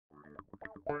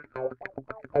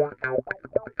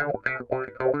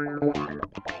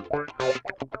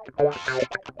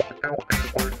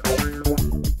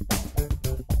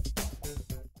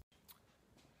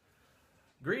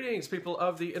Greetings, people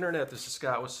of the internet. This is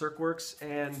Scott with CircWorks,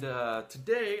 and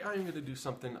today I'm going to do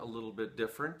something a little bit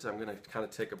different. I'm going to kind of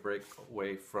take a break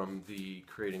away from the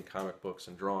creating comic books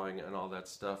and drawing and all that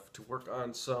stuff to work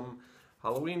on some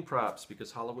Halloween props,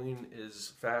 because Halloween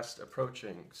is fast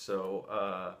approaching.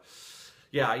 So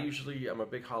yeah, I'm a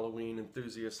big Halloween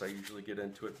enthusiast. I usually get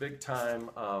into it big time.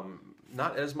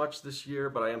 Not as much this year,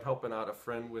 but I am helping out a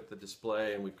friend with the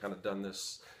display, and we've kind of done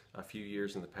this a few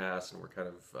years in the past, and we're kind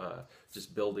of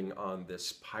just building on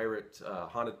this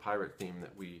haunted pirate theme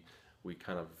that we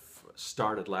kind of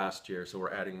started last year. So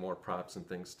we're adding more props and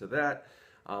things to that.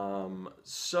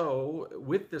 So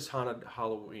with this haunted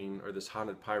Halloween, or this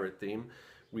haunted pirate theme,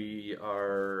 we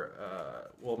are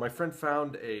well, my friend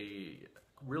found a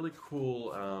really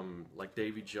cool like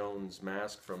Davy Jones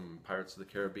mask from Pirates of the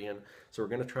Caribbean. So we're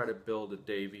going to try to build a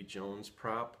Davy Jones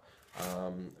prop,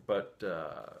 but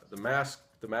the mask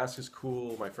is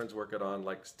cool. My friend's working on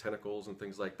like tentacles and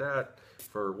things like that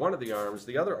for one of the arms.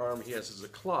 The other arm he has is a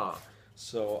claw.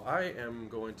 So I am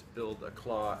going to build a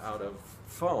claw out of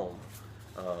foam.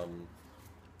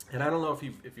 And I don't know if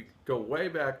you go way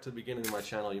back to the beginning of my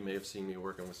channel, you may have seen me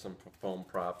working with some foam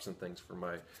props and things for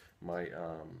my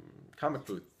comic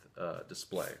booth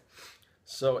display.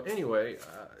 So anyway,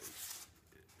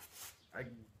 I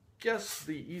guess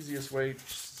the easiest way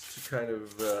to kind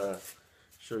of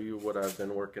show you what I've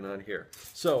been working on here.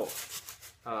 So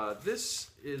this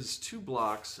is 2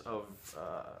 blocks of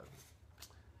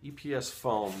EPS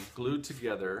foam glued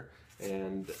together,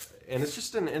 and it's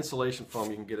just an insulation foam.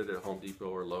 You can get it at Home Depot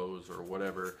or Lowe's or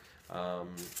whatever. A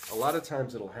lot of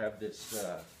times it'll have this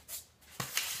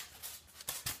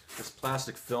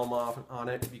plastic film on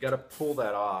it. You got to pull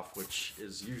that off, which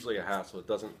is usually a hassle. It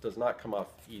does not come off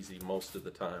easy most of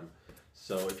the time.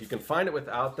 So if you can find it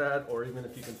without that, or even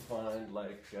if you can find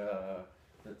like,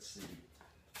 let's see,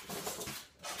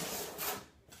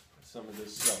 some of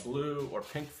this blue or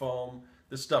pink foam,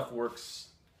 this stuff works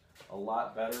a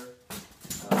lot better.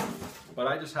 But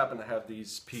I just happen to have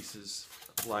these pieces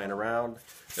lying around.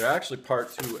 They're actually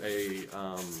part to a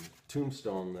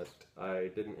tombstone that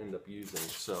I didn't end up using.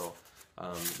 So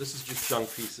this is just junk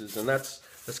pieces, and that's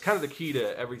kind of the key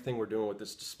to everything we're doing with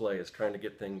this display, is trying to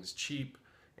get things cheap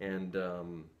and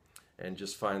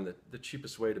just find the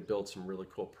cheapest way to build some really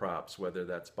cool props, whether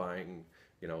that's buying,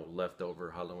 you know,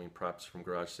 leftover Halloween props from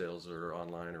garage sales or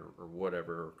online or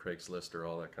whatever, or Craigslist or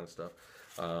all that kind of stuff,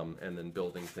 and then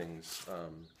building things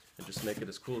and just make it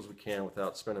as cool as we can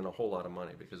without spending a whole lot of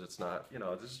money, because it's not, you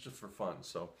know, this is just for fun.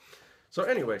 So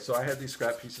anyway, so I had these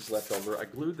scrap pieces left over. I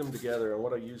glued them together, and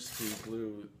what I used to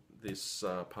glue this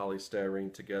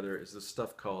polystyrene together is this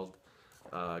stuff called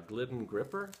Glidden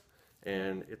Gripper.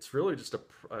 And it's really just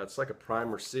it's like a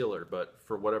primer sealer, but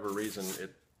for whatever reason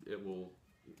it will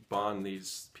bond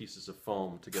these pieces of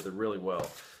foam together really well.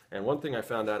 And one thing I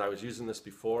found out, I was using this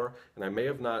before, and I may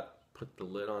have not put the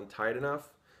lid on tight enough,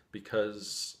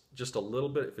 because just a little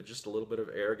bit, if just a little bit of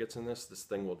air gets in this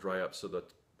thing will dry up. So that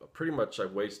pretty much I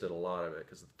wasted a lot of it,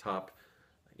 because the top,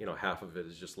 you know, half of it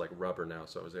is just like rubber now.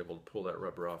 So I was able to pull that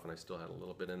rubber off, and I still had a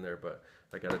little bit in there, but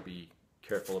I got to be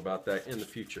careful about that in the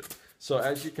future. So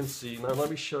as you can see, now let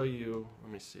me show you,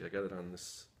 let me see, I got it on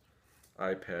this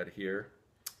iPad here.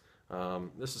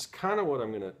 This is kind of what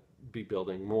I'm going to be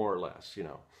building, more or less, you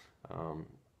know.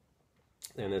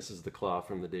 And this is the claw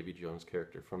from the Davy Jones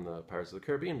character from the Pirates of the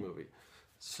Caribbean movie.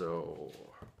 So,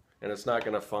 and it's not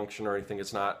going to function or anything.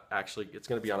 It's not actually, it's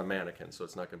going to be on a mannequin, so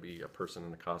it's not going to be a person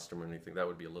in a costume or anything. That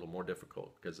would be a little more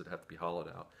difficult, because it'd have to be hollowed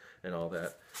out and all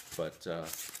that. But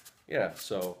yeah,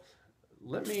 so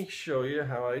let me show you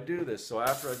how I do this. So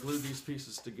after I glue these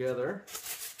pieces together,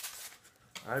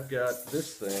 I've got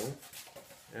this thing,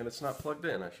 and it's not plugged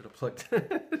in. I should have plugged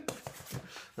it.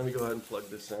 Let me go ahead and plug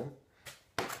this in.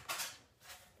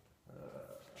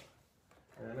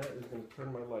 And that is going to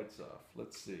turn my lights off.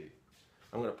 Let's see.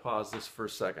 I'm going to pause this for a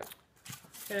second.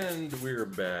 And we're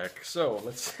back. So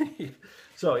let's see.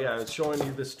 So yeah, I was showing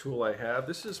you this tool I have.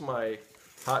 This is my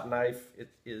hot knife. It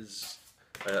is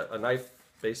a knife.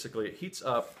 Basically, it heats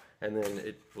up, and then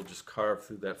it will just carve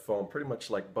through that foam, pretty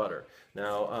much like butter.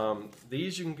 Now,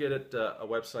 these you can get at a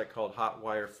website called Hot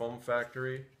Wire Foam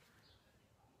Factory.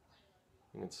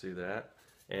 You can see that.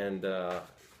 And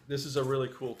this is a really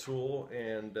cool tool,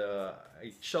 and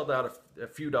I shelled out a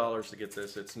few dollars to get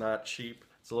this. It's not cheap.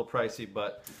 It's a little pricey,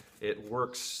 but it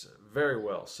works very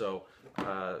well. So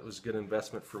it was a good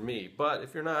investment for me. But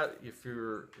if you're not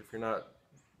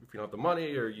if you don't have the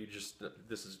money, or you just,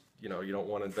 this is, you know, you don't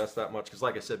want to invest that much, because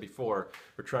like I said before,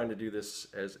 we're trying to do this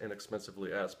as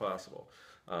inexpensively as possible.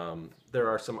 There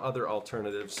are some other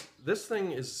alternatives. This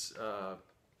thing is,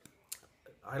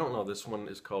 I don't know, this one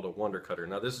is called a Wonder Cutter.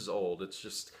 Now this is old. It's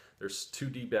just, there's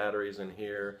 2D batteries in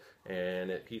here, and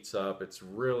it heats up. It's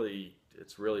really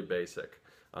basic.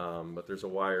 But there's a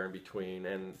wire in between,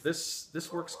 and this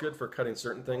works good for cutting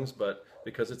certain things, but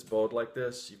because it's bowed like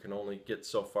this, you can only get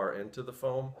so far into the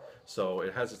foam, so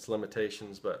it has its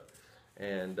limitations. But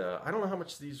I don't know how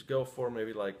much these go for,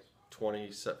 maybe like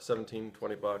 17,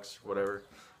 20 bucks, whatever.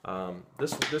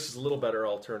 This is a little better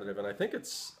alternative, and I think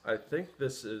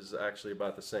this is actually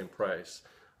about the same price.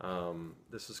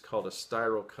 This is called a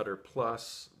Styro Cutter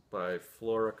Plus by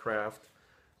Floracraft.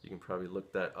 You can probably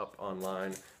look that up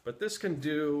online, but this can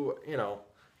do, you know,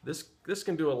 this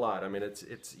can do a lot. I mean,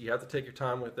 it's you have to take your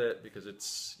time with it, because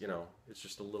it's, you know, it's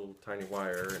just a little tiny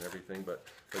wire and everything, but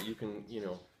you can, you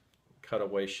know, cut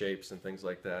away shapes and things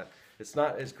like that. It's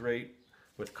not as great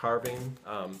with carving.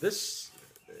 This,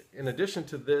 in addition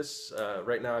to this,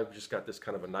 right now I've just got this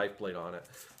kind of a knife blade on it,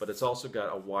 but it's also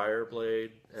got a wire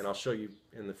blade, and I'll show you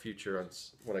in the future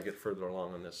when I get further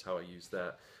along on this how I use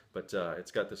that. But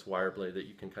it's got this wire blade that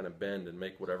you can kind of bend and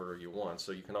make whatever you want.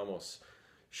 So you can almost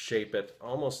shape it,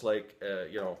 almost like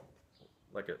you know,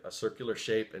 like a circular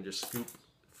shape, and just scoop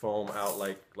foam out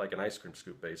like an ice cream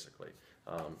scoop, basically.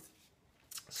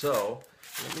 So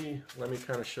let me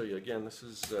kind of show you again. This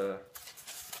is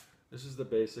the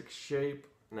basic shape.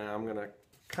 Now I'm gonna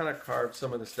kind of carve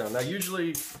some of this down. Now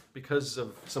usually, because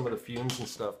of some of the fumes and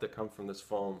stuff that come from this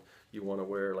foam, you want to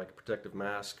wear like a protective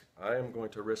mask. I am going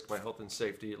to risk my health and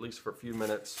safety, at least for a few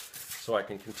minutes, so I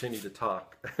can continue to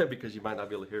talk, because you might not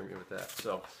be able to hear me with that.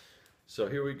 So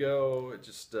here we go.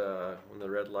 Just when the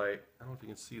red light, I don't know if you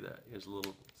can see that. Here's a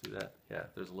little, see that? Yeah,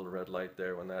 there's a little red light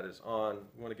there. When that is on,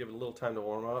 you want to give it a little time to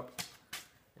warm up.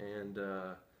 And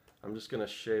I'm just going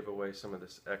to shave away some of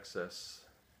this excess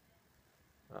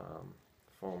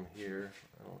foam here.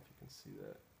 I don't know if you can see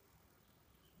that.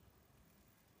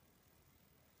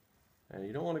 And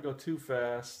you don't want to go too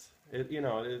fast. It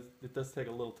does take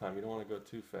a little time. You don't want to go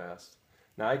too fast.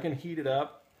 Now I can heat it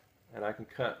up, and I can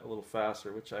cut a little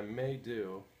faster, which I may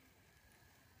do.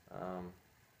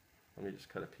 Let me just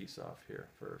cut a piece off here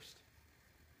first.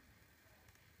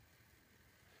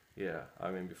 Yeah,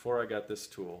 I mean, before I got this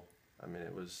tool, I mean,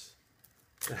 it was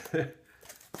it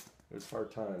was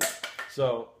hard times.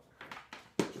 So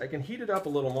I can heat it up a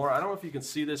little more. I don't know if you can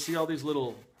see this. See all these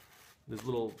little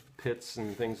pits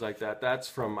and things like that. That's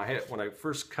from when I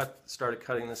first started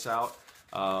cutting this out.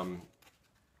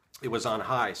 It was on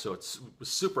high, so it was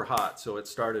super hot. So it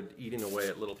started eating away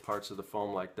at little parts of the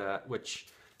foam like that, which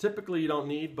typically you don't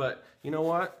need. But you know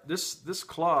what? This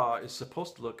claw is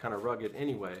supposed to look kind of rugged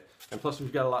anyway, and plus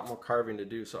we've got a lot more carving to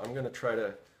do. So I'm going to try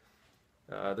to.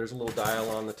 There's a little dial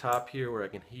on the top here where I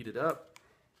can heat it up.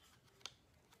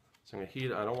 So I'm going to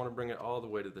heat it. I don't want to bring it all the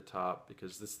way to the top,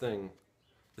 because this thing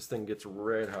gets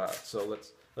red hot. So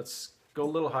let's go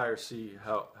a little higher, see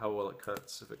how well it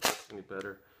cuts, if it cuts any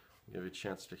better. Give you a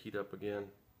chance to heat up again.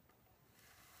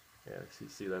 Yeah,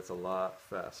 see that's a lot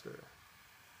faster.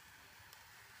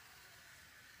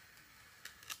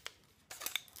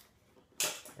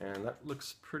 And that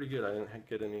looks pretty good. I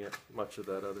didn't get much of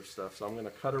that other stuff. So I'm going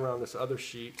to cut around this other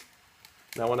sheet.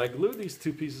 Now when I glued these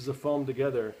two pieces of foam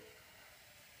together,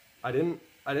 I didn't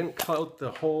coat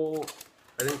the whole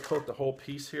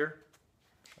piece here.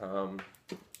 I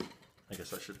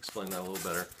guess I should explain that a little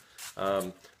better.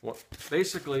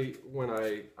 Basically, when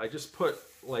I just put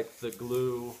like the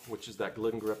glue, which is that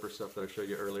glidden gripper stuff that I showed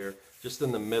you earlier, just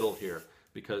in the middle here,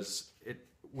 because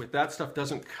with that stuff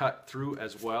doesn't cut through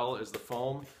as well as the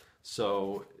foam,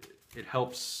 so it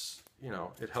helps. You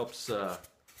know, it helps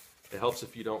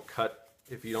if you don't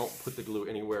put the glue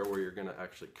anywhere where you're going to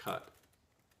actually cut.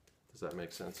 Does that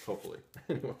make sense? Hopefully.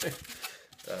 Anyway,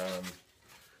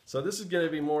 so this is going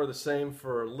to be more of the same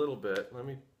for a little bit. Let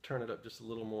me turn it up just a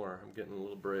little more. I'm getting a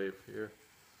little brave here.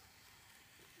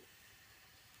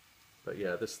 But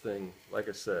yeah, this thing, like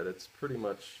I said, it's pretty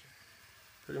much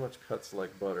cuts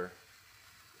like butter,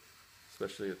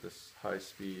 especially at this high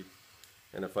speed.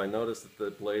 And if I notice that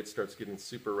the blade starts getting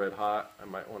super red hot, I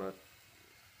might want to,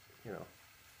 you know,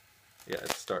 yeah,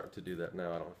 it's starting to do that now.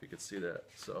 I don't know if you can see that.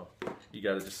 So you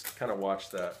got to just kind of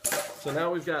watch that. So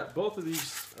now we've got both of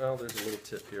these. Well, there's a little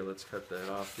tip here. Let's cut that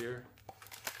off here.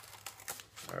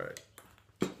 All right.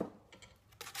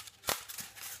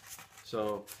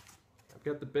 So I've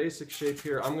got the basic shape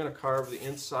here. I'm going to carve the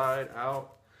inside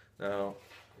out. Now,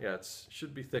 yeah, it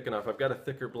should be thick enough. I've got a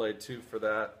thicker blade too for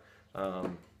that.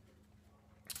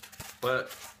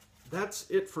 But that's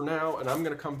it for now, and I'm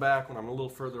going to come back when I'm a little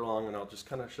further along, and I'll just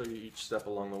kind of show you each step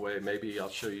along the way. Maybe I'll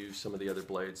show you some of the other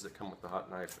blades that come with the hot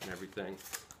knife and everything,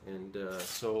 and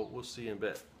so we'll see you in a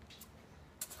bit.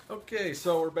 Okay,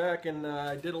 so we're back, and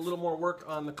I did a little more work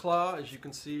on the claw, as you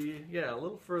can see. Yeah, a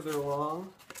little further along.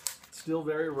 Still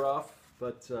very rough,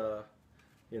 but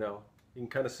you know, you can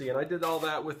kind of see. And I did all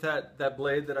that with that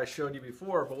blade that I showed you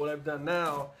before, but what I've done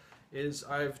now is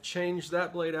I've changed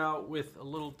that blade out with a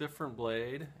little different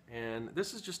blade, and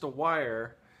this is just a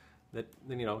wire that,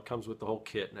 you know, comes with the whole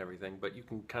kit and everything, but you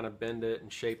can kind of bend it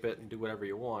and shape it and do whatever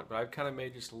you want. But I've kind of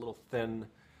made just a little thin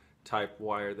type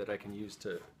wire that I can use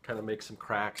to kind of make some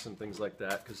cracks and things like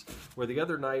that, because where the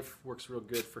other knife works real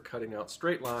good for cutting out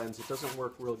straight lines, it doesn't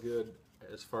work real good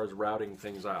as far as routing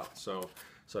things out. So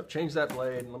I've changed that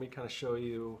blade, and let me kind of show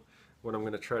you what I'm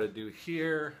going to try to do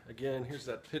here. Again, here's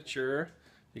that picture.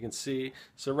 You can see,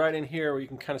 so right in here where you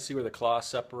can kind of see where the claw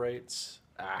separates.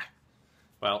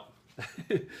 Well,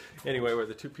 anyway, where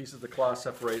the two pieces of the claw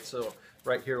separate. So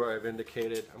right here where I've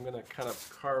indicated, I'm going to kind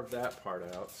of carve that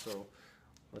part out. So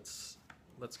let's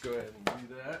go ahead and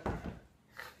do that.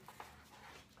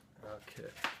 Okay.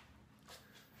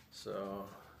 So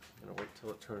I'm going to wait till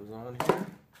it turns on here.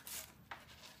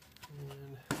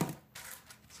 And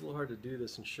it's a little hard to do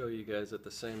this and show you guys at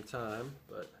the same time,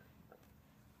 but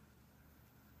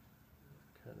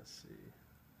kind of see.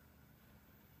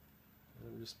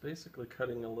 I'm just basically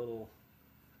cutting a little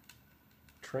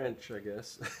trench, I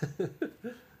guess,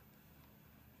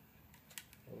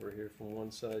 over here from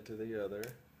one side to the other.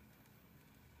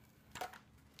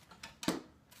 Just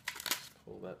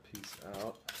pull that piece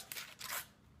out.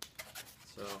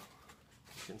 So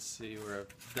you can see where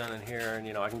I've done in here, and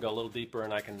you know, I can go a little deeper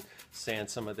and I can sand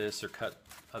some of this or cut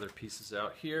other pieces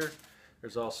out here.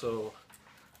 There's also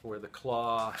where the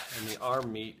claw and the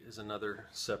arm meet is another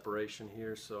separation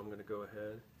here, so I'm going to go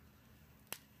ahead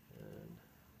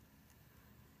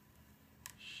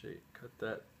and cut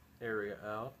that area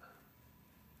out.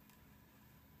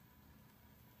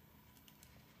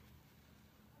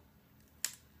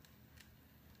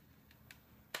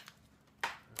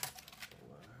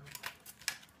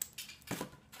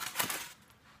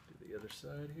 Do the other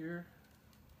side here.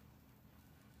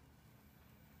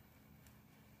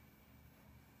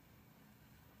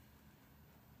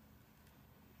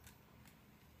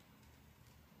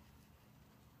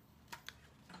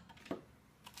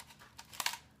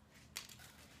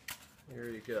 There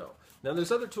you go. Now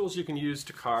there's other tools you can use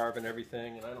to carve and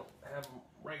everything, and I don't have them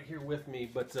right here with me,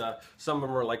 but some of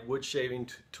them are like wood shaving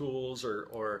tools,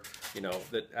 or you know,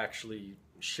 that actually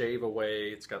shave away.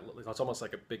 It's almost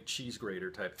like a big cheese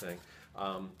grater type thing.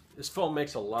 This foam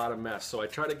makes a lot of mess, so I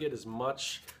try to get as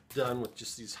much done with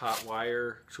just these hot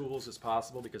wire tools as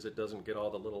possible, because it doesn't get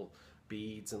all the little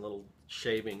beads and little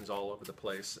shavings all over the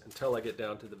place until I get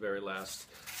down to the very last,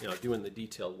 you know, doing the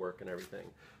detailed work and everything.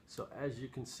 So as you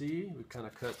can see, we kind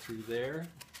of cut through there,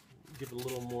 give it a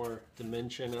little more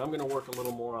dimension, and I'm going to work a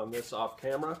little more on this off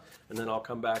camera, and then I'll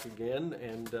come back again,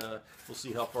 and we'll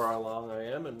see how far along I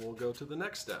am, and we'll go to the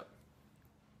next step.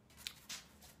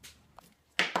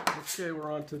 Okay,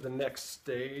 we're on to the next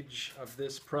stage of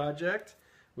this project,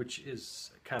 which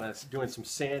is kind of doing some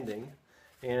sanding.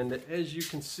 And as you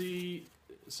can see,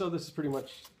 so this is pretty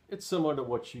much, it's similar to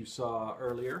what you saw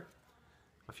earlier,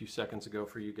 a few seconds ago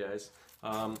for you guys.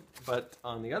 But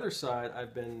on the other side,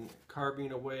 I've been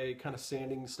carving away, kind of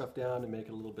sanding stuff down to make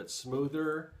it a little bit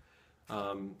smoother.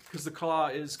 Because the claw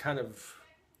is kind of,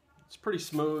 it's pretty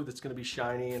smooth, it's going to be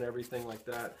shiny and everything like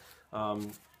that.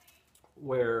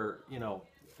 Where, you know,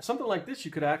 something like this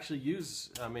you could actually use,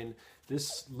 I mean,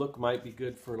 this look might be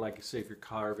good for, like, say if you're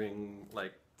carving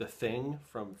like The Thing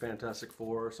from Fantastic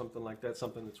Four or something like that,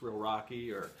 something that's real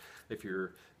rocky, or if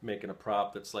you're making a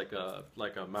prop that's like a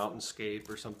mountainscape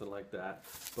or something like that.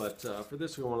 But for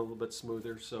this we want a little bit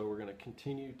smoother, so we're going to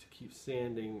continue to keep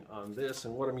sanding on this.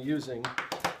 And what I'm using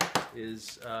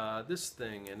is this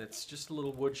thing, and it's just a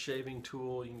little wood shaving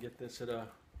tool. You can get this at a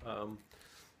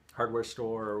hardware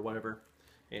store or whatever.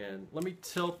 And let me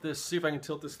tilt this, see if I can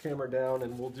tilt this camera down,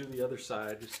 and we'll do the other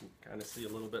side just to kind of see a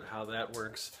little bit how that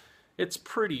works. It's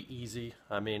pretty easy.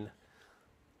 I mean,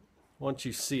 once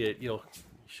you see it, you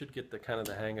should get the kind of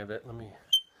the hang of it. Let me,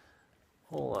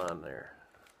 hold on there.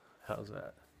 How's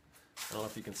that? I don't know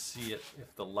if you can see it,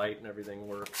 if the light and everything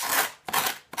works.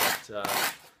 But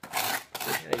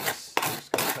yeah, you just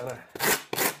gonna kind of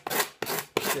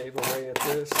shave away at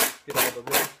this, get all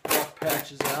the rough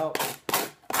patches out.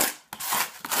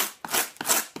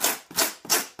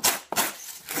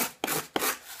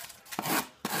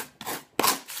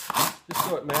 Just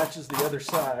so it matches the other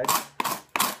side.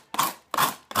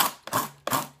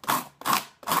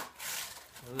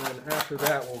 after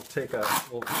that,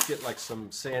 we'll get like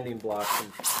some sanding blocks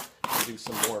and do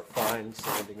some more fine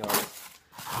sanding on it.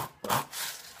 But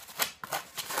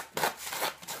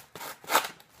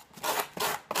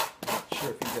not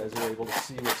sure if you guys are able to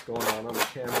see what's going on the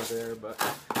camera there, but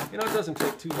you know, it doesn't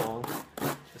take too long.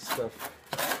 This stuff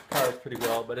carves pretty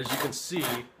well, but as you can see,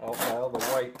 all the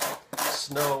white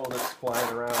snow that's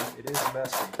flying around, it is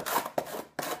messy.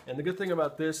 And the good thing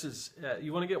about this is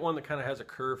you want to get one that kind of has a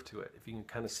curve to it. If you can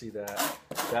kind of see that,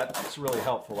 that's really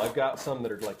helpful. I've got some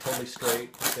that are like totally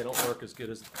straight. They don't work as good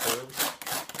as the curves.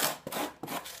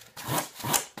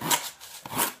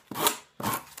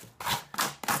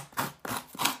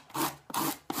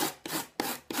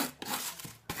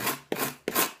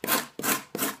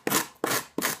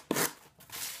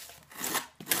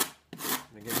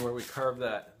 And again, where we carve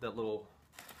that little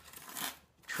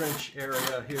trench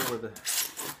area here where the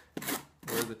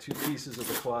two pieces of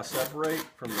the claw separate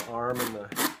from the arm and the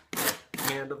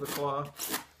hand of the claw.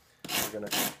 We're going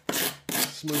to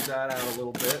smooth that out a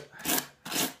little bit.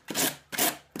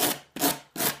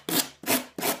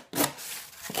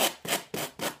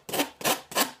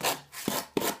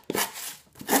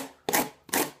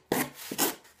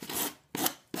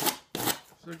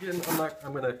 So again,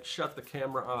 I'm going to shut the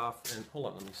camera off and hold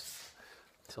on, let me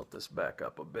tilt this back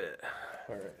up a bit.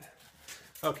 All right.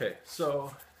 Okay,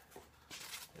 so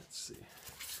let's see.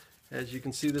 As you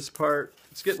can see, this part,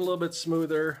 it's getting a little bit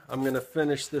smoother. I'm going to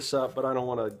finish this up, but I don't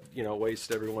want to, you know,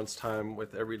 waste everyone's time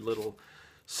with every little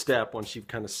step once you've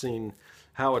kind of seen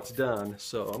how it's done.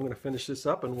 So I'm going to finish this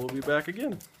up and we'll be back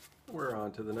again. We're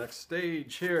on to the next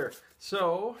stage here.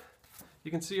 So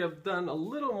you can see I've done a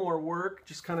little more work,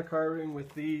 just kind of carving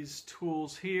with these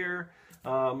tools here.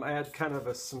 I had kind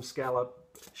of some scallop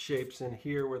shapes in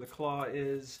here where the claw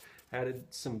is. Added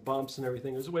some bumps and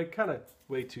everything. It was kind of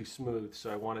way too smooth, so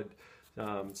I wanted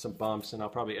some bumps, and I'll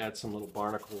probably add some little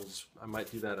barnacles. I might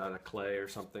do that out of clay or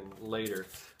something later.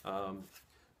 And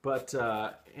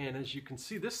as you can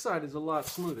see, this side is a lot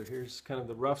smoother. Here's kind of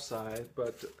the rough side,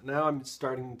 but now I'm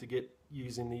starting to get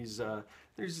using these.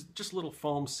 There's just little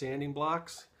foam sanding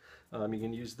blocks. You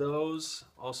can use those.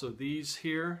 Also these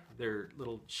here, they're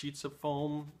little sheets of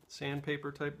foam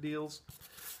sandpaper type deals.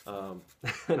 I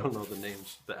don't know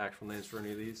the actual names for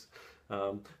any of these,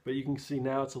 but you can see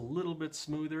now it's a little bit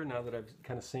smoother now that I've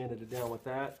kind of sanded it down with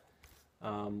that.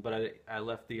 But I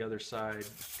left the other side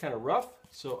kind of rough,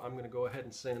 so I'm going to go ahead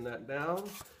and sand that down,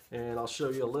 and I'll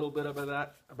show you a little bit of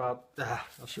that.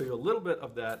 I'll show you a little bit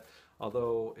of that,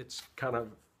 although it's kind of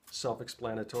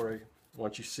self-explanatory.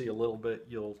 Once you see a little bit,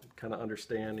 you'll kind of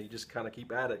understand. You just kind of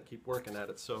keep at it, keep working at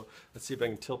it. So let's see if I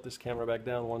can tilt this camera back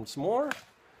down once more.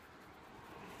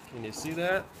 Can you see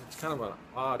that? It's kind of an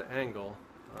odd angle.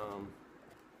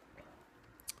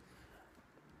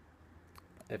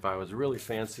 If I was really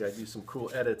fancy, I'd do some cool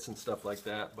edits and stuff like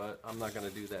that, but I'm not going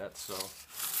to do that. So,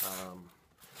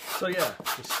 so yeah,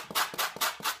 just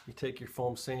you take your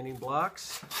foam sanding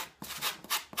blocks,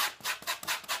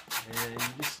 and you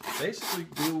just basically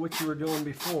do what you were doing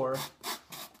before.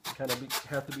 You kind of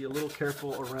have to be a little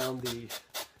careful around the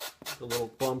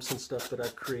little bumps and stuff that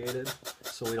I've created,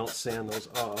 so we don't sand those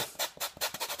off.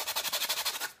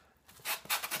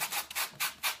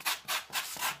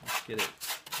 Let's get it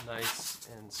nice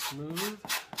and smooth.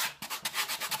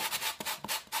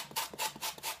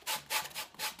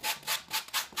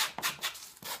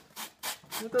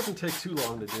 It doesn't take too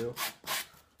long to do.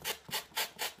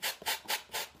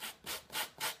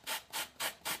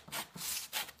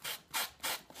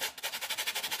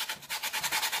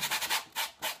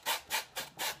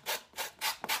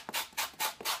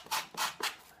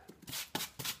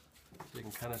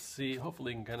 Kind of see,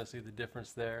 hopefully you can kind of see the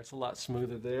difference there. It's a lot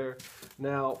smoother there.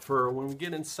 Now for when we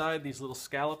get inside these little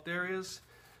scalloped areas,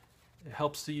 it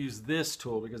helps to use this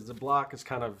tool because the block is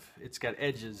kind of, it's got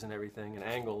edges and everything and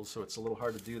angles, so it's a little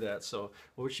hard to do that. So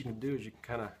what you can do is you can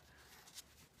kind of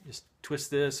just twist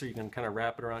this, or you can kind of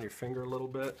wrap it around your finger a little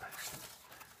bit,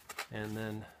 and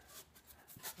then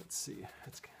let's see,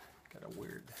 it's kind of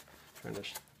weird trying to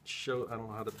show, I don't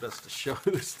know how the best to show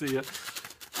this to you.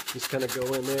 Just kind of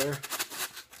go in there,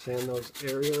 sand those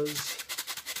areas.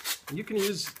 And you can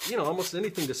use, you know, almost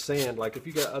anything to sand. Like if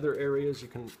you got other areas, you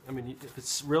can, I mean, if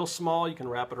it's real small, you can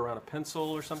wrap it around a pencil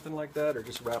or something like that, or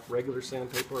just wrap regular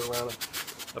sandpaper around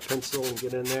a pencil and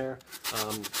get in there.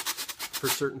 For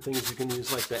certain things, you can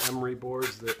use like the emery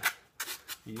boards that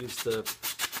you use to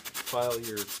file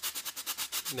your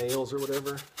nails or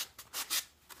whatever.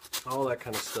 All that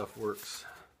kind of stuff works.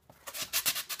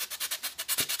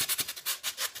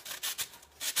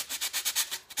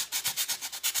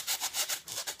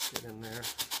 In there.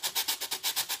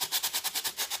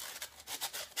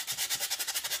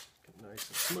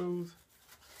 smooth.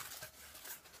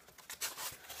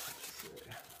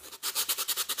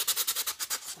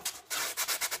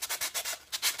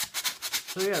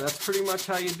 So yeah, that's pretty much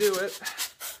how you do it.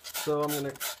 So I'm going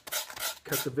to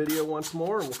cut the video once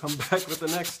more and we'll come back with the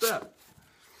next step.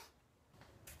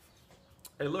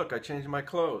 Hey look, I changed my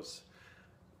clothes.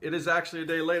 It is actually a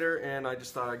day later and I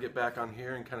just thought I'd get back on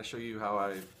here and kind of show you how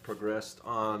I progressed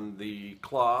on the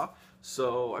claw.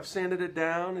 So I've sanded it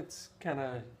down. It's kind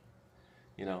of,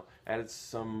 you know, added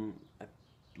some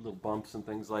little bumps and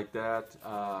things like that.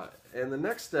 And the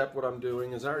next step, what I'm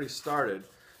doing is I already started,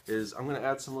 is I'm going to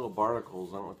add some little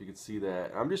barnacles. I don't know if you can see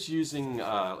that. I'm just using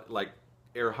like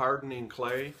air hardening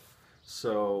clay.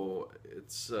 So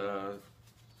it's, let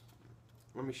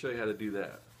me show you how to do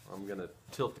that. I'm going to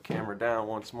tilt the camera down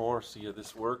once more, see how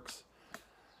this works.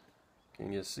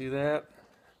 Can you see that?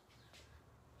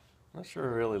 I'm not sure I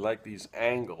really like these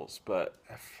angles, but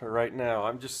for right now,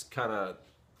 I'm just kind of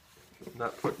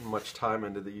not putting much time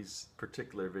into these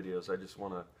particular videos. I just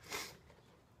want to,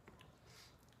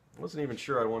 I wasn't even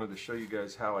sure I wanted to show you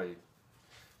guys how I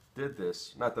did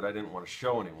this. Not that I didn't want to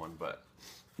show anyone, but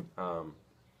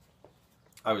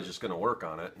I was just going to work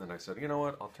on it. And then I said, you know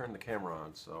what, I'll turn the camera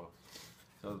on. So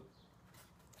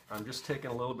I'm just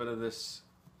taking a little bit of this,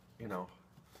 you know,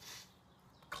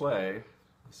 clay.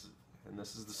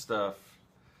 This is the stuff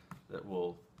that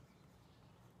will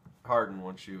harden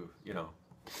once you know,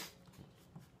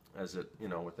 as it, you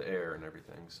know, with the air and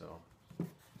everything. So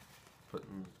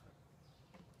putting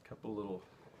a couple little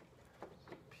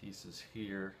pieces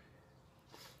here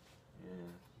and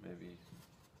maybe,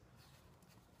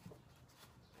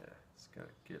 yeah, it's got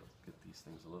to get these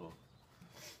things a little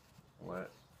wet.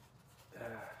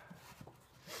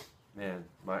 Man,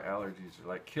 my allergies are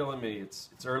like killing me. It's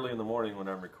early in the morning when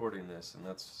I'm recording this, and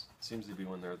that seems to be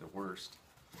when they're the worst.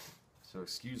 So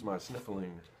excuse my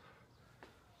sniffling.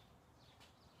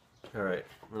 All right,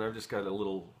 and I've just got a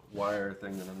little wire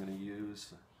thing that I'm going to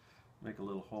use. Make a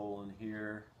little hole in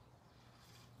here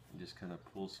and just kind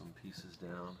of pull some pieces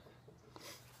down.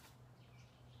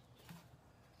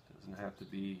 Doesn't have to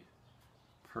be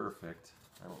perfect.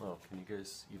 I don't know, can you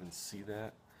guys even see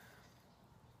that?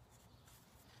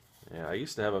 Yeah, I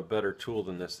used to have a better tool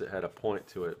than this that had a point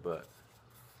to it, but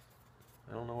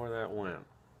I don't know where that went.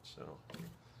 So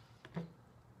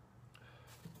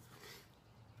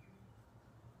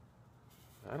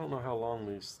I don't know how long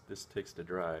this takes to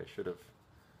dry. I should have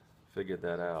figured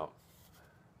that out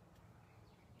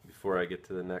before I get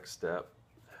to the next step,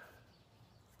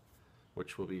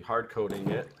 which will be hard coating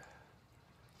it.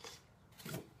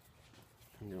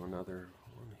 Do another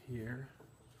one here.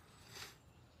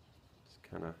 Just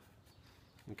kind of,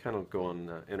 you can kind of go on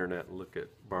the internet and look at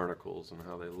barnacles and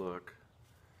how they look.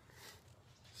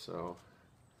 So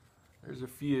there's a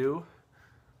few.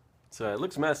 So it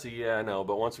looks messy, yeah, I know,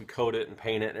 but once we coat it and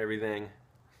paint it and everything, it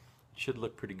should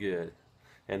look pretty good.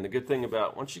 And the good thing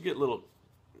about, once you get little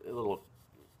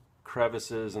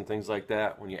crevices and things like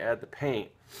that, when you add the paint,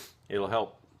 it'll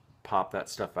help pop that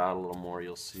stuff out a little more,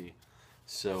 you'll see.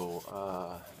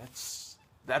 So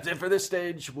that's it for this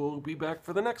stage. We'll be back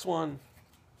for the next one.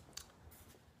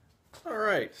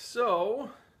 Alright, so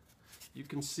you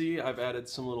can see I've added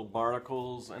some little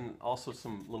barnacles and also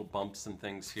some little bumps and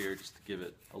things here just to give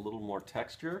it a little more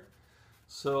texture.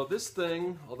 So this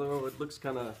thing, although it looks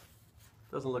kind of,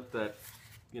 doesn't look that,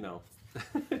 you know,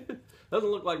 doesn't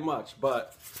look like much,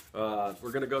 but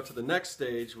we're going to go to the next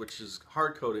stage, which is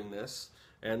hard coating this,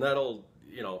 and that'll,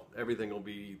 you know, everything will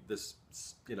be this,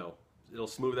 you know, it'll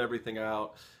smooth everything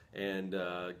out and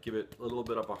give it a little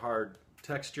bit of a hard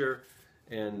texture.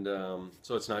 And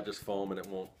so it's not just foam and it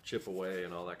won't chip away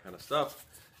and all that kind of stuff.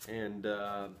 And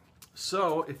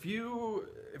so if you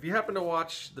happen to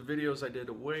watch the videos I did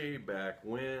way back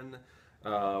when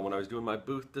I was doing my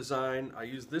booth design, I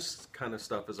use this kind of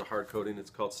stuff as a hard coating. It's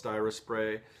called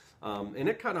Styrospray, and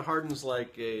it kind of hardens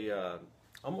like a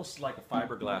almost like a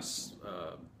fiberglass,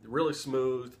 really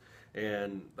smooth,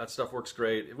 and that stuff works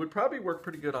great. It would probably work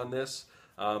pretty good on this.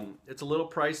 It's a little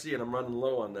pricey and I'm running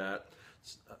low on that.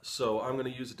 So I'm going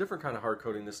to use a different kind of hard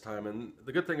coating this time, and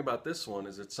the good thing about this one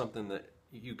is it's something that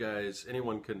you guys,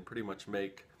 anyone can pretty much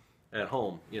make at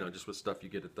home, you know, just with stuff you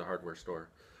get at the hardware store.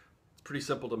 It's pretty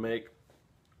simple to make.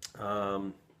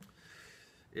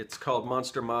 It's called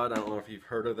Monster Mud. I don't know if you've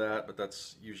heard of that, but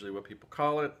that's usually what people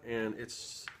call it, and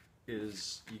you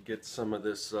get some of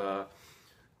this,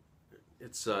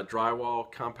 it's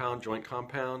drywall compound, joint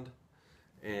compound,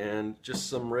 and just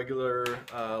some regular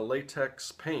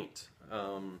latex paint.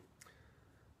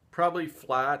 Probably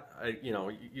flat.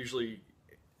 Usually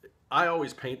I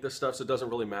always paint this stuff, so it doesn't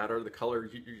really matter. The color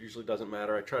usually doesn't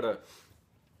matter. I try to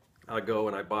I go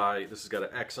and I buy, this has got an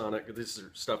X on it. This is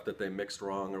stuff that they mixed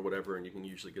wrong or whatever, and you can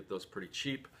usually get those pretty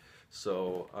cheap.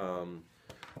 So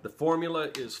the formula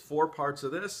is 4 parts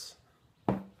of this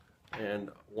and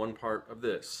 1 part of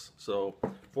this. So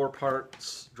 4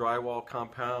 parts drywall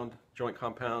compound, joint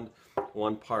compound,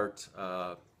 1 part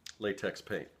latex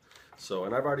paint. So,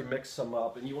 and I've already mixed some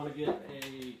up, and you want to get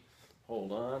a,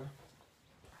 hold on,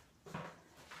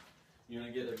 you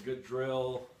want to get a good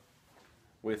drill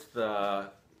with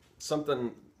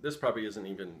something. This probably isn't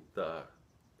even the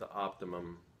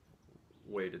optimum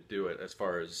way to do it as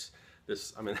far as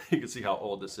this. I mean, you can see how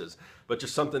old this is, but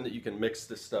just something that you can mix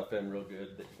this stuff in real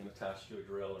good, that you can attach to a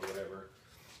drill or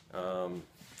whatever.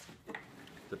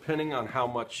 Depending on how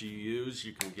much you use,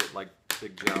 you can get like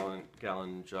big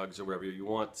gallon jugs or whatever you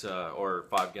want, or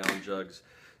 5-gallon jugs.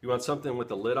 You want something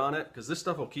with a lid on it, because this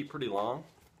stuff will keep pretty long,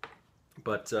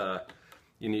 but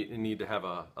you need to have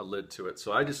a lid to it.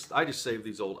 So I just save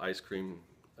these old ice cream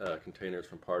containers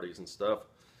from parties and stuff,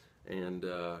 and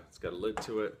it's got a lid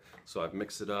to it. So I've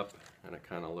mixed it up, and it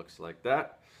kind of looks like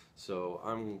that. So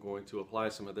I'm going to apply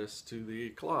some of this to the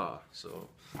claw. So,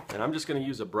 and I'm just going to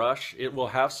use a brush. It will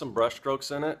have some brush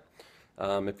strokes in it.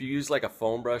 If you use like a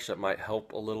foam brush, that might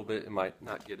help a little bit. It might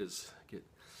not get as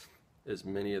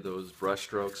many of those brush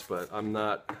strokes, but I'm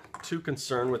not too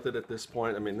concerned with it at this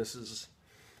point. I mean, this is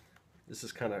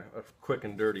kind of a quick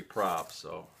and dirty prop,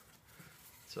 so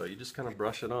you just kind of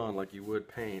brush it on like you would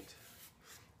paint,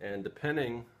 and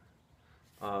depending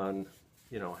on,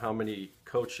 you know, how many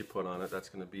coats you put on it, that's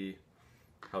going to be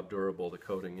how durable the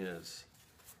coating is.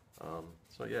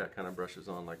 So yeah, it kind of brushes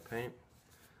on like paint.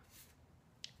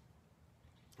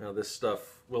 Now this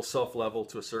stuff will self-level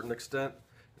to a certain extent.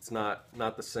 It's not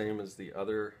the same as the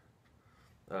other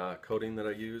coating that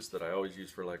I use, that I always use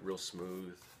for like real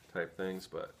smooth type things,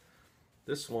 but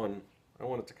this one, I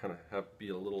want it to kind of be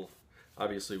a little,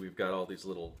 obviously we've got all these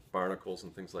little barnacles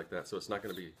and things like that, so it's not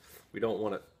going to be, we don't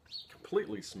want it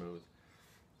completely smooth.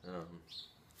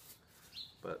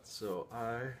 But so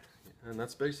and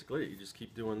that's basically it. You just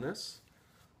keep doing this,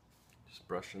 just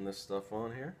brushing this stuff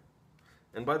on here.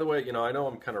 And by the way, you know, I know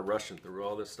I'm kind of rushing through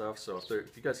all this stuff, so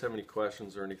if you guys have any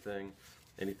questions or anything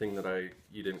that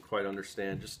you didn't quite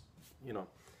understand, just, you know,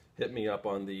 hit me up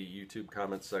on the YouTube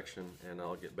comment section, and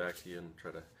I'll get back to you and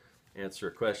try to answer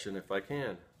a question if I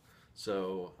can.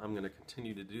 So I'm going to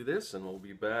continue to do this, and we'll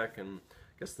be back, and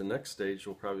I guess the next stage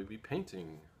will probably be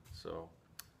painting. So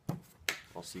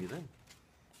I'll see you then.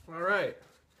 All right,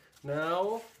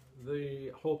 now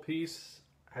the whole piece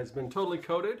has been totally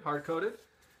coated, hard coated,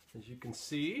 as you can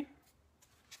see.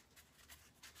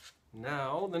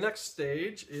 Now the next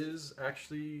stage is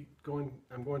actually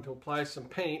I'm going to apply some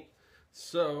paint.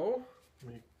 So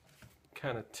let me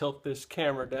kind of tilt this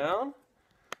camera down,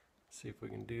 see if we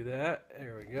can do that.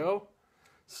 There we go.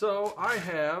 So I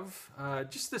have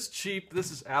just this cheap,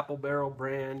 this is Apple Barrel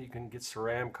brand. You can get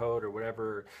Ceramcoat or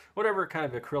whatever kind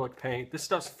of acrylic paint. This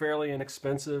stuff's fairly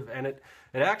inexpensive, and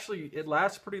it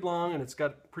lasts pretty long, and it's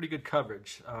got pretty good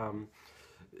coverage.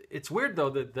 It's weird though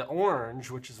that the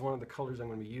orange, which is one of the colors I'm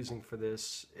going to be using for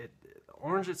this,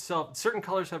 orange itself, certain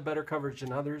colors have better coverage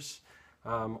than others.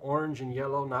 Orange and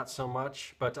yellow, not so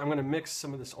much, but I'm going to mix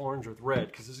some of this orange with red,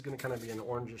 because this is going to kind of be an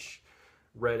orangish,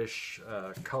 reddish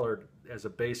color as a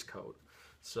base coat.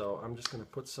 So I'm just going to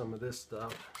put some of this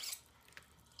stuff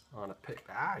on a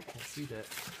paper. I can't see that.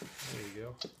 There you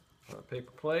go. On a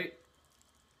paper plate.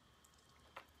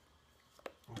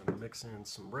 I'm going to mix in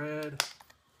some red.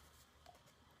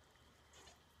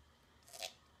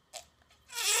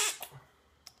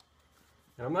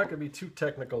 And I'm not going to be too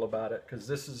technical about it, because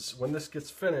this is, when this gets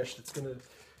finished, it's going to,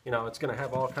 you know, it's going to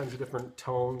have all kinds of different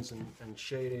tones and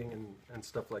shading and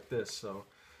stuff like this. So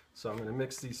I'm going to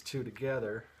mix these two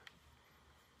together.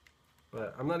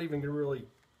 But I'm not even going to really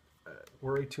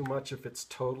worry too much if it's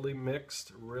totally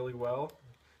mixed really well,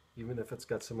 even if it's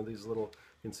got some of these little,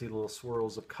 you can see little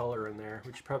swirls of color in there,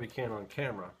 which you probably can on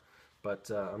camera.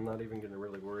 But I'm not even going to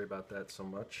really worry about that so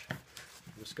much. I'm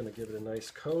just going to give it a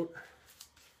nice coat.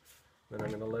 Then I'm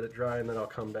going to let it dry, and then I'll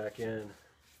come back in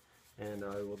and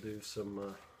I will do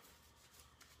some,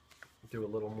 do a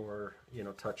little more, you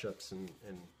know, touch-ups and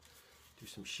do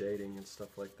some shading and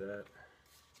stuff like that.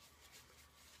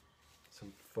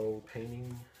 Some faux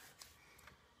painting.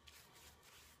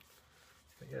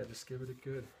 But yeah, just give it a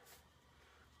good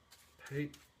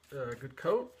good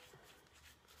coat.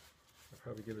 I'll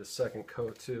probably give it a second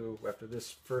coat too after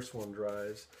this first one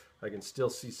dries. I can still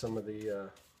see some of the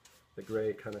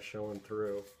gray kind of showing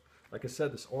through. Like I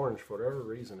said, this orange, for whatever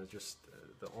reason, is just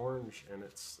the orange, and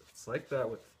it's like that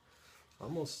with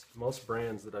almost most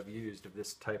brands that I've used of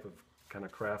this type of kind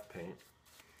of craft paint.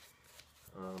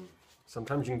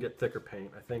 sometimes you can get thicker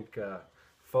paint. I think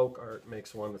Folk Art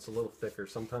makes one that's a little thicker.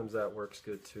 Sometimes that works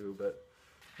good too, but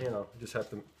you know, you just have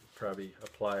to probably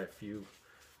apply a few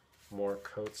more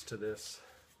coats to this.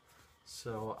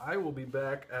 So I will be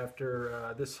back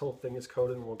after this whole thing is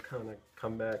coated, and we'll kind of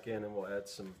come back in and we'll add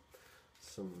some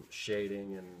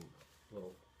shading and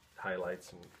little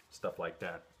highlights and stuff like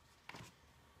that.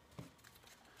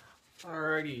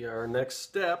 Alrighty, our next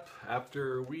step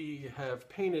after we have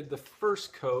painted the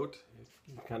first coat,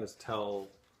 you can kind of tell,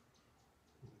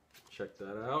 check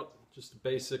that out, just a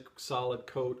basic solid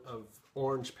coat of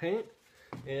orange paint.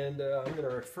 And I'm going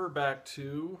to refer back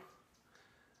to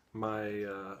my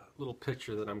little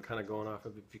picture that I'm kind of going off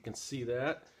of, if you can see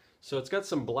that. So it's got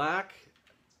some black.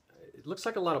 It looks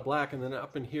like a lot of black, and then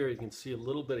up in here you can see a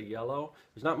little bit of yellow.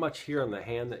 There's not much here on the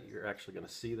hand that you're actually going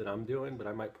to see that I'm doing, but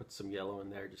I might put some yellow in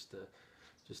there just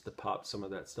to pop some of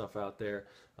that stuff out there.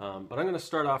 But I'm going to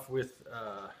start off with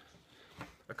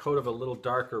a coat of a little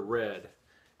darker red,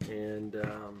 and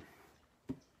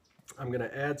I'm going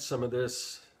to add some of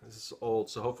this. This is old,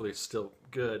 so hopefully it's still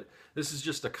good. This is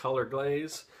just a color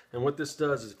glaze, and what this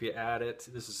does is if you add it,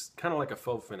 this is kind of like a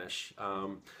faux finish.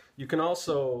 You can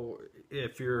also,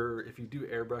 if you do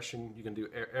airbrushing, you can do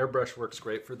airbrush works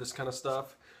great for this kind of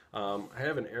stuff. I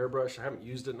have an airbrush. I haven't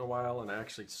used it in a while, and I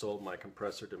actually sold my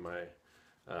compressor to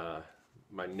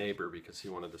my neighbor because he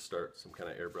wanted to start some kind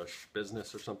of airbrush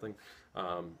business or something.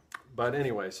 But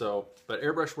anyway, but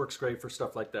airbrush works great for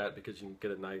stuff like that because you can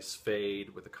get a nice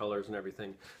fade with the colors and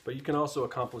everything. But you can also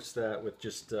accomplish that with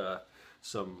just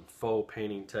some faux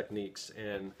painting techniques.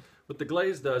 And what the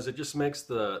glaze does, it just makes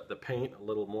the paint a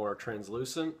little more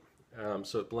translucent,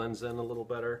 so it blends in a little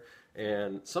better.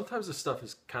 And sometimes this stuff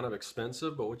is kind of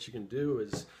expensive, but what you can do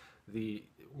is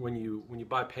when you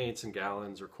buy paints in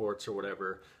gallons or quarts or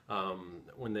whatever,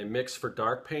 when they mix for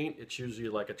dark paint, it's usually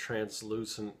like a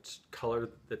translucent color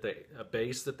a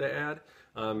base that they add.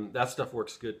 That stuff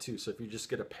works good too. So if you just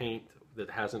get a paint that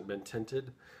hasn't been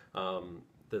tinted,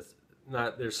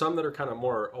 there's some that are kind of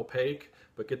more opaque,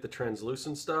 but get the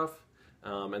translucent stuff,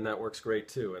 and that works great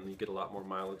too, and you get a lot more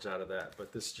mileage out of that.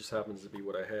 But this just happens to be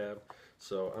what I have,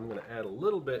 so I'm going to add a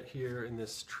little bit here in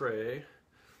this tray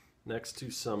next to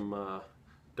some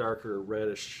darker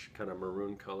reddish kind of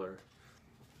maroon color,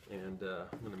 and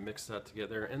I'm going to mix that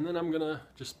together, and then I'm going to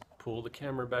just pull the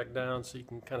camera back down so you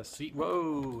can kind of see.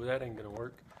 Whoa, that ain't going to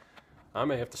work. I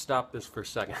may have to stop this for a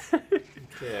second.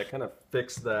 Okay, I kind of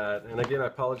fixed that, and again I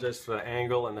apologize for the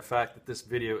angle and the fact that this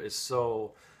video is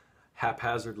so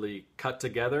haphazardly cut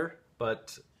together,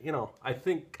 but you know, I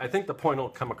think the point will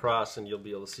come across and you'll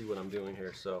be able to see what I'm doing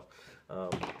here. So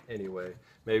anyway,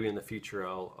 maybe in the future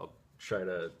I'll try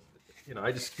to, you know,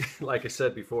 I just like I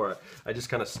said before, I just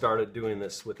kind of started doing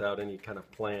this without any kind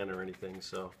of plan or anything.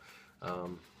 So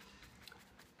I'm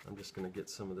just going to get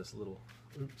some of this little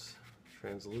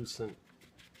translucent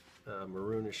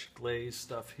maroonish glaze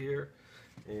stuff here,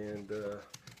 and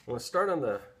I want to start on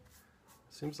the,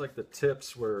 seems like the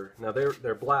tips were, now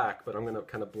they're black, but I'm going to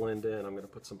kind of blend in. I'm going to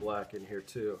put some black in here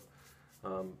too,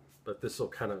 but this will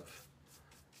kind of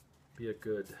be a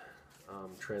good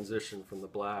transition from the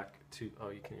black to, oh,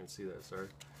 you can't even see that, sorry,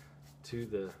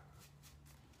 to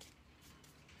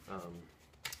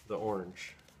the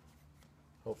orange,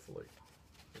 hopefully,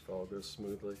 if all goes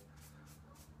smoothly.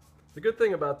 The good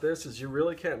thing about this is you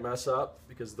really can't mess up,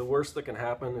 because the worst that can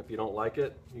happen if you don't like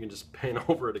it, you can just paint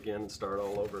over it again and start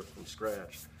all over from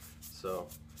scratch. So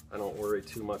I don't worry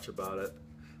too much about it.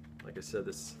 Like I said,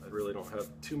 I really don't have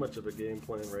too much of a game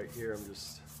plan right here. I'm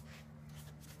just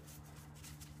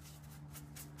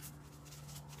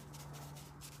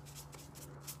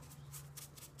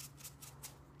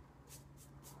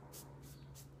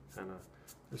kind of,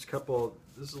 there's a couple,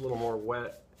 this is a little more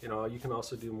wet. You know, you can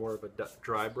also do more of a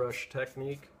dry brush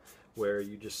technique where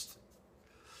you just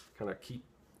kind of keep,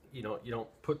 you know, you don't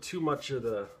put too much of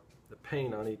the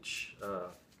paint on each,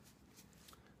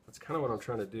 that's kind of what I'm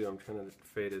trying to do. I'm trying to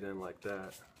fade it in like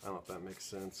that. I don't know if that makes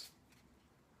sense.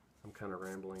 I'm kind of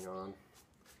rambling on.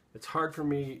 It's hard for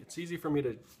me, it's easy for me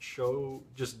to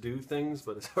just do things,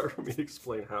 but it's hard for me to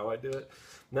explain how I do it.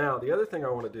 Now, the other thing I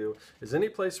want to do is any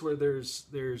place where there's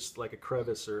like a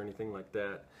crevice or anything like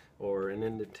that, or an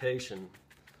indentation,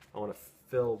 I want to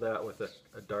fill that with a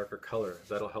darker color.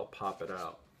 That'll help pop it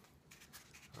out,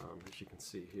 as you can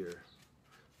see here.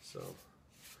 So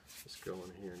just go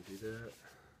in here and do that.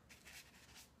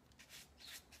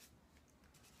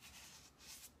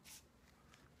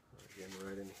 Again,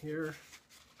 right in here.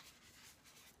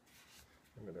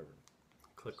 I'm going to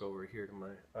click over here to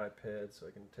my iPad so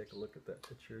I can take a look at that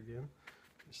picture again,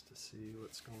 just to see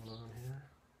what's going on here.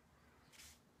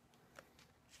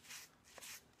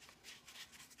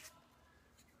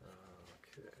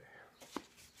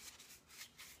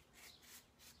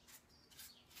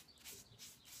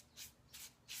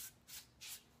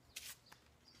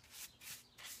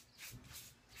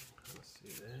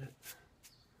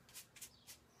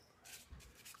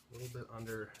 little bit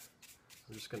under.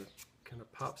 I'm just going to kind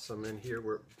of pop some in here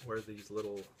where these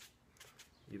little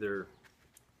either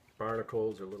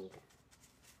barnacles or little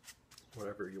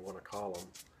whatever you want to call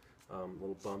them,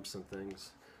 little bumps and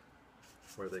things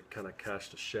where they kind of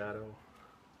cast a shadow.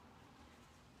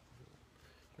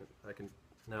 I can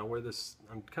now where this,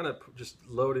 I'm kind of just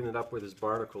loading it up where this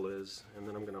barnacle is, and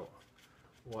then I'm going to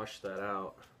wash that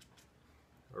out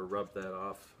or rub that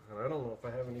off. And I don't know if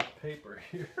I have any paper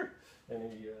here.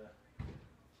 Any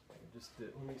just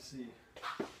let me see.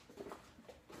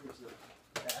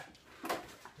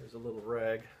 There's a little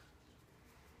rag.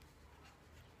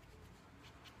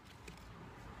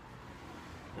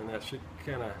 And that should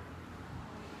kind of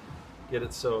get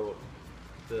it so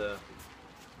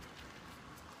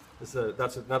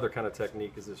that's another kind of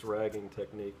technique, is this ragging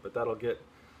technique, but that'll get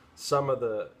some of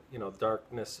the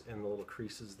darkness in the little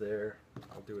creases there.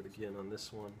 I'll do it again on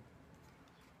this one,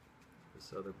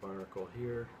 this other barnacle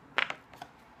here.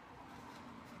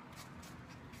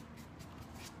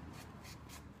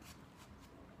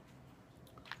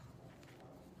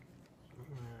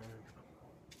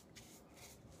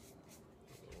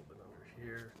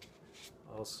 Here.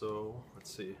 Also,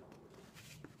 let's see,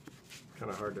 kind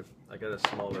of hard to, I got a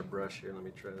smaller brush here, let me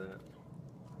try that.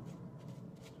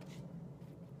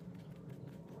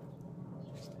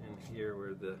 Just in here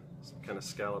where the kind of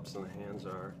scallops in the hands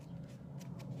are.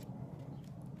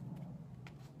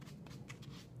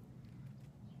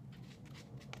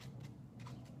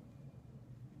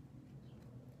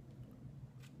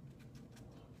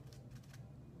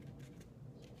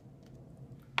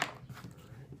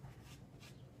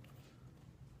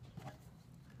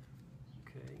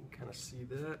 See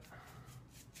that?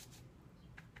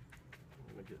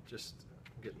 I'm going to get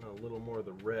getting a little more of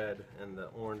the red and the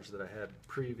orange that I had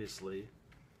previously.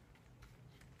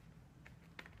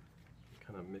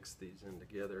 Kind of mix these in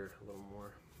together a little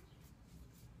more.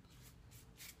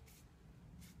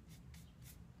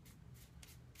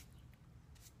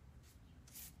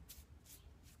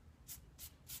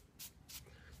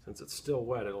 Since it's still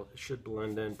wet, it should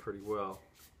blend in pretty well.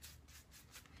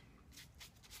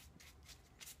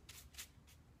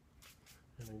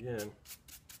 And again,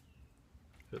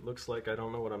 if it looks like I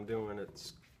don't know what I'm doing,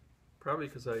 it's probably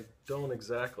because I don't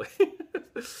exactly.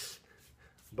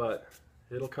 But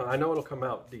it'll come. I know it'll come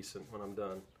out decent when I'm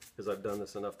done, because I've done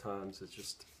this enough times. It's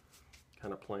just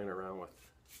kind of playing around with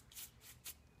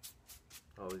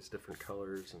all these different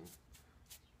colors and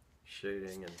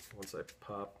shading. And once I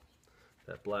pop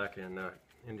that black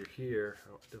into here,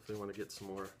 I definitely want to get some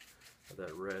more of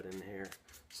that red in here.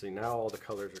 See, now all the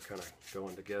colors are kind of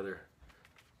going together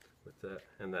with that,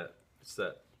 and it's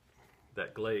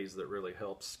that glaze that really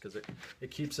helps, because it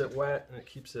keeps it wet, and it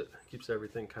keeps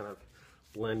everything kind of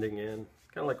blending in,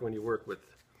 kind of like when you work with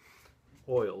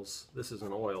oils. This is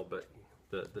an oil, but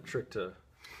the trick to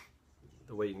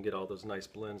the way you can get all those nice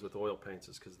blends with oil paints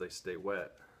is because they stay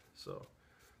wet. So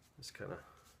this kind of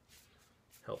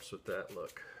helps with that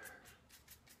look.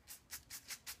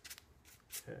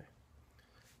 Okay,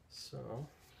 so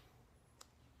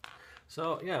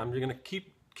yeah, I'm gonna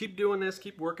keep doing this,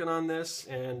 keep working on this,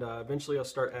 and eventually I'll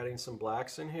start adding some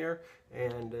blacks in here.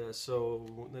 And so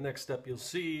the next step, you'll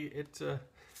see it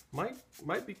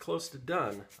might be close to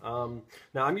done.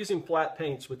 Now I'm using flat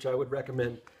paints, which I would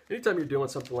recommend anytime you're doing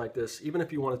something like this. Even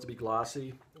if you want it to be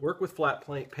glossy, work with flat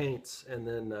paints, and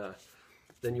then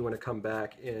you want to come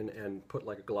back in and put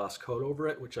like a gloss coat over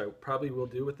it, which I probably will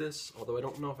do with this, although I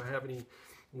don't know if I have any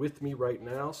with me right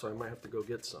now, so I might have to go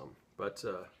get some. But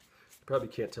probably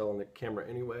can't tell on the camera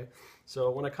anyway.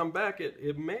 So when I come back,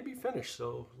 it may be finished.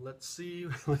 So let's see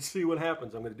what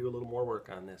happens. I'm going to do a little more work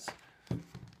on this.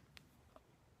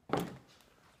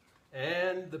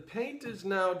 And the paint is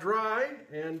now dry,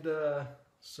 and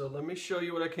so let me show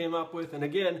you what I came up with. And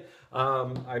again,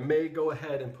 I may go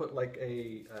ahead and put like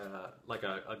a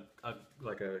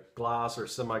gloss or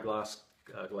semi-gloss,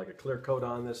 like a clear coat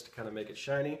on this to kind of make it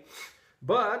shiny.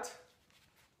 But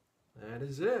that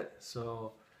is it.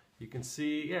 So you can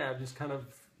see, yeah, I've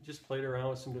just played around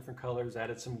with some different colors,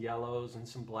 added some yellows and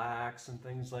some blacks and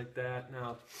things like that.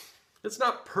 Now, it's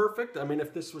not perfect. I mean,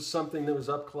 if this was something that was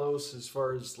up close, as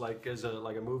far as like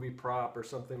a movie prop or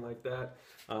something like that,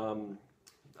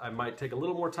 I might take a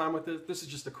little more time with it. This is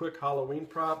just a quick Halloween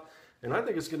prop, and I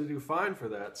think it's going to do fine for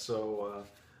that. So,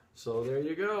 so there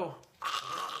you go.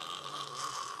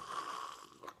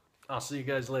 I'll see you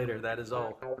guys later. That is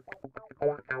all.